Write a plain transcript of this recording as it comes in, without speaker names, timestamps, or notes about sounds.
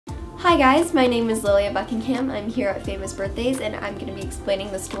Hi guys, my name is Lilia Buckingham. I'm here at Famous Birthdays and I'm going to be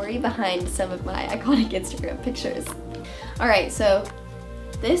explaining the story behind some of my iconic Instagram pictures. Alright, so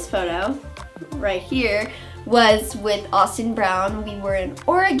this photo right here was with Austin Brown. We were in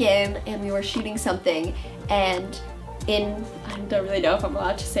Oregon and we were shooting something, and I don't really know if I'm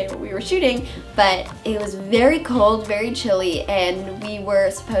allowed to say what we were shooting, but it was very cold, very chilly, and we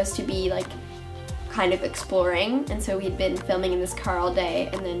were supposed to be like kind of exploring, and so we'd been filming in this car all day,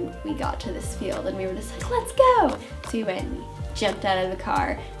 and then we got to this field and we were just like, let's go! So we went and we jumped out of the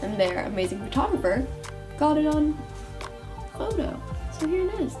car, and their amazing photographer got it on photo. So here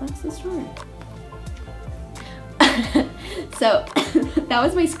it is, that's the story. So that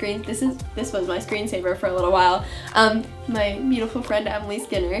was my screen. This was my screensaver for a little while. My beautiful friend Emily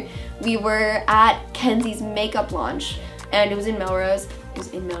Skinner. We were at Kenzie's makeup launch, and it was in Melrose. It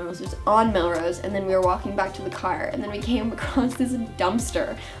was on Melrose, and then we were walking back to the car, and then we came across this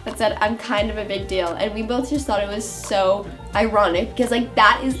dumpster that said, "I'm kind of a big deal," and we both just thought it was so ironic, because like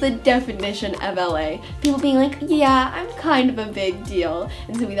that is the definition of LA. People being like, yeah, I'm kind of a big deal,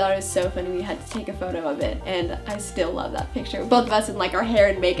 and so we thought it was so funny. We had to take a photo of it, and I still love that picture. Both of us in like our hair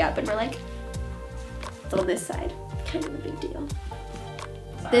and makeup, and we're like, it's on this side, kind of a big deal.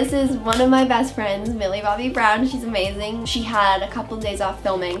 This is one of my best friends, Millie Bobby Brown. She's amazing. She had a couple of days off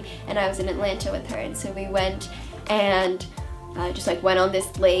filming, and I was in Atlanta with her, and so we went and just like went on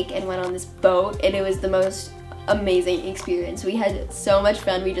this lake and went on this boat, and it was the most amazing experience. We had so much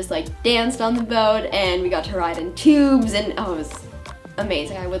fun. We just like danced on the boat, and we got to ride in tubes, and oh, it was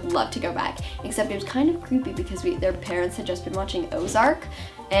amazing. I would love to go back, except it was kind of creepy because their parents had just been watching Ozark,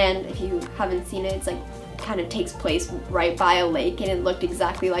 and if you haven't seen it, it's like kind of takes place right by a lake, and it looked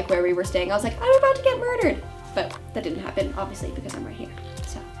exactly like where we were staying. I was like, I'm about to get murdered, but that didn't happen, obviously, because I'm right here,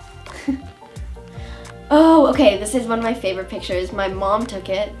 so. Oh, okay, this is one of my favorite pictures. My mom took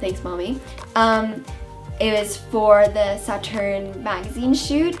it, thanks mommy. It was for the Saturn magazine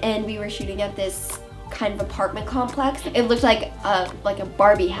shoot, and we were shooting at this kind of apartment complex. It looked like a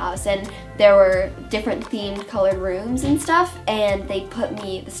Barbie house, and there were different themed colored rooms and stuff, and they put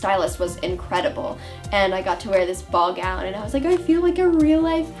me, the stylist was incredible, and I got to wear this ball gown, and I was like, I feel like a real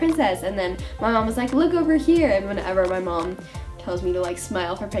life princess. And then my mom was like, look over here, and whenever my mom tells me to like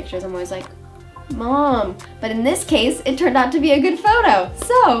smile for pictures, I'm always like, Mom. But in this case, it turned out to be a good photo,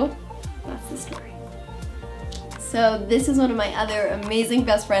 so that's the story. So this is one of my other amazing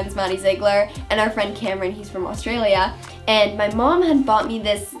best friends, Maddie Ziegler, and our friend Cameron, he's from Australia. And my mom had bought me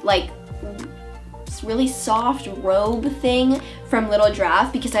this like really soft robe thing from Little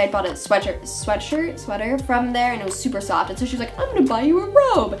Giraffe, because I had bought a sweater from there, and it was super soft. And so she was like, I'm gonna buy you a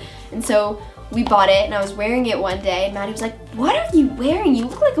robe. And so we bought it, and I was wearing it one day, and Maddie was like, what are you wearing? You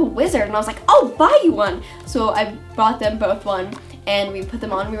look like a wizard. And I was like, I'll buy you one. So I bought them both one, and we put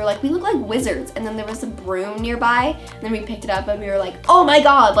them on. We were like, we look like wizards. And then there was a broom nearby, and then we picked it up, and we were like, oh my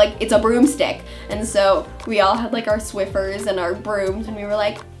god, like it's a broomstick. And so we all had like our Swiffers and our brooms, and we were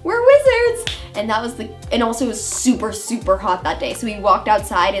like, we're wizards. And that was and also it was super, super hot that day. So we walked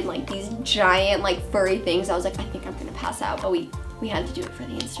outside in like these giant like furry things. I was like, I think I'm gonna pass out, but we had to do it for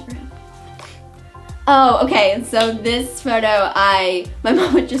the Instagram. Oh, okay, so this photo, my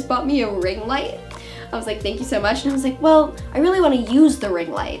mom had just bought me a ring light. I was like, thank you so much. And I was like, well, I really want to use the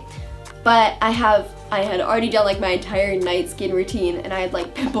ring light, but I had already done like my entire night skin routine, and I had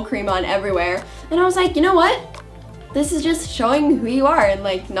like pimple cream on everywhere. And I was like, you know what? This is just showing who you are, and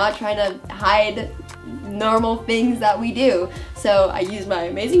like not trying to hide normal things that we do. So I used my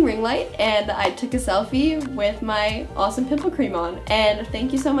amazing ring light, and I took a selfie with my awesome pimple cream on. And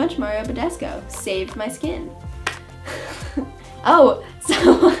thank you so much, Mario Badescu. Saved my skin. Oh,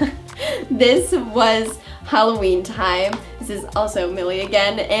 so this was Halloween time. This is also Millie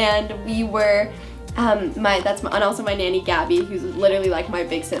again, and we were, and also my nanny Gabby, who's literally like my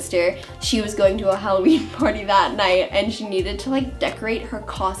big sister. She was going to a Halloween party that night, and she needed to like decorate her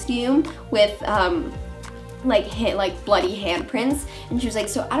costume with like bloody handprints, and she was like,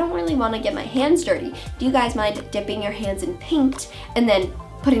 so I don't really want to get my hands dirty. Do you guys mind dipping your hands in paint and then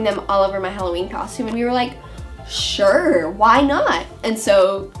putting them all over my Halloween costume? And we were like, sure, why not? And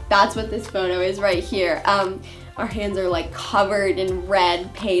so that's what this photo is right here. Our hands are like covered in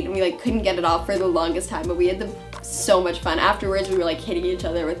red paint, and we like couldn't get it off for the longest time, but we had so much fun. Afterwards, we were like hitting each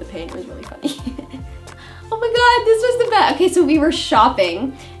other with the paint. It was really funny. Oh my god, this was the best. Okay, so we were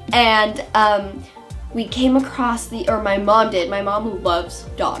shopping, and we came across my mom did. My mom loves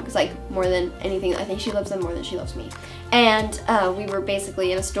dogs, like more than anything. I think she loves them more than she loves me. And we were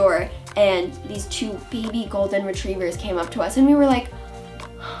basically in a store, and these two baby golden retrievers came up to us, and we were like,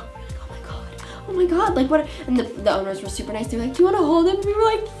 oh my god, like what? And the owners were super nice. They were like, do you want to hold them? And we were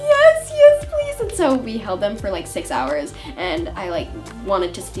like, yes, and so we held them for like 6 hours, and I like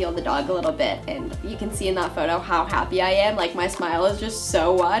wanted to steal the dog a little bit, and you can see in that photo how happy I am. Like my smile is just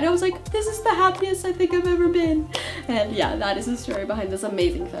so wide. I was like, this is the happiest I think I've ever been. And yeah, that is the story behind this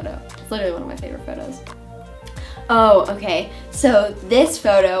amazing photo. It's literally one of my favorite photos. Oh, okay, so this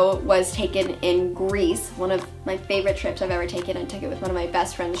photo was taken in Greece, one of my favorite trips I've ever taken. I took it with one of my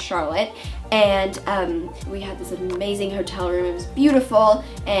best friends, Charlotte, and we had this amazing hotel room. It was beautiful,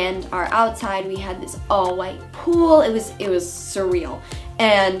 and our outside we had this all-white pool. It was surreal,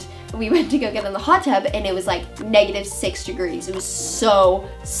 and we went to go get in the hot tub, and it was like -6 degrees. It was so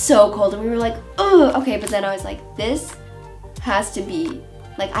cold, and we were like, oh, okay, but then I was like, this has to be,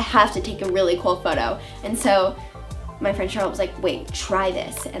 like, I have to take a really cool photo, and so my friend Charlotte was like, wait, try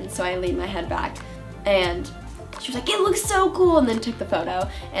this. And so I leaned my head back, and she was like, it looks so cool, and then took the photo.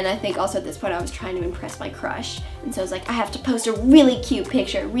 And I think also at this point I was trying to impress my crush. And so I was like, I have to post a really cute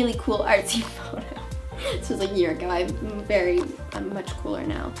picture, a really cool artsy photo. This was a year ago. I'm much cooler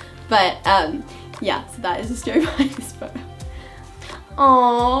now. But yeah, so that is the story behind this photo.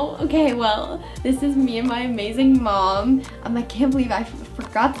 Oh, okay, well, this is me and my amazing mom. I can't believe I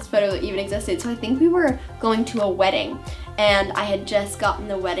forgot this photo even existed. So I think we were going to a wedding, and I had just gotten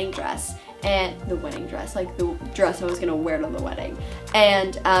the wedding dress, like the dress I was gonna wear to the wedding.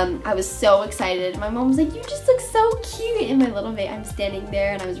 And I was so excited. My mom was like, you just look so cute. In my little bit, I'm standing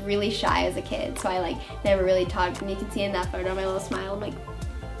there, and I was really shy as a kid, so I like never really talked, and you can see in that photo my little smile. I'm like,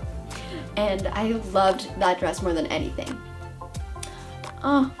 and I loved that dress more than anything.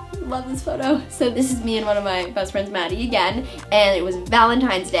 Oh, love this photo. So this is me and one of my best friends, Maddie, again, and it was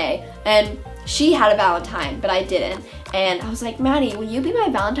Valentine's Day, and she had a Valentine, but I didn't. And I was like, Maddie, will you be my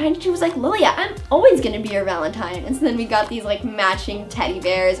Valentine? She was like, Lilia, I'm always gonna be your Valentine. And so then we got these like matching teddy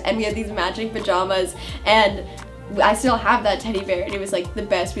bears, and we had these matching pajamas, and I still have that teddy bear, and it was like the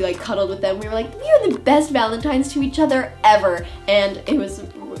best. We like cuddled with them. We were like, we are the best Valentines to each other ever. And it was,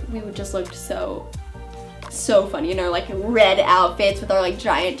 we just looked so funny in our like red outfits with our like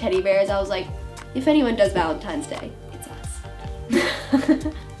giant teddy bears. I was like, if anyone does Valentine's Day, it's us.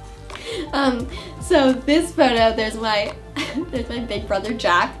 So this photo, there's my big brother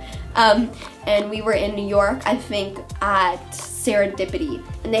Jack, and we were in New York, I think at Serendipity,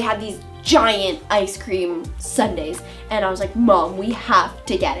 and they had these giant ice cream sundaes, and I was like, Mom, we have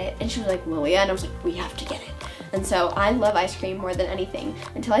to get it. And she was like, Lilia, and I was like, we have to get it. And so I love ice cream more than anything,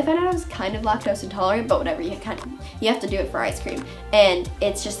 until I found out I was kind of lactose intolerant, but whatever, you have to do it for ice cream. And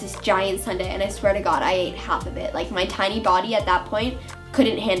it's just this giant sundae, and I swear to God, I ate half of it. Like my tiny body at that point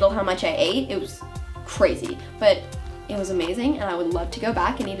couldn't handle how much I ate. It was crazy, but it was amazing, and I would love to go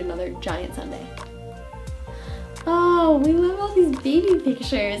back and eat another giant sundae. Oh, we love all these baby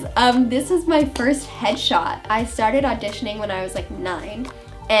pictures. This is my first headshot. I started auditioning when I was like 9,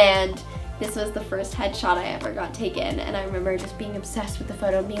 and this was the first headshot I ever got taken, and I remember just being obsessed with the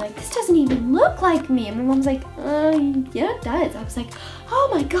photo and being like, this doesn't even look like me. And my mom's like, yeah, it does. I was like, oh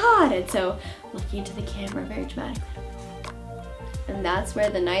my God. And so looking into the camera very dramatically. And that's where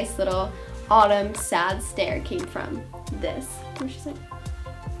the nice little autumn sad stare came from. This, where she's like,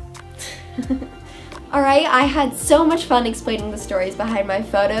 Alright, I had so much fun explaining the stories behind my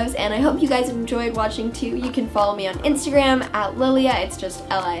photos, and I hope you guys enjoyed watching too. You can follow me on Instagram at Lilia, it's just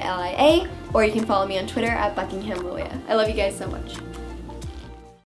Lilia, or you can follow me on Twitter at Buckingham Lilia. I love you guys so much.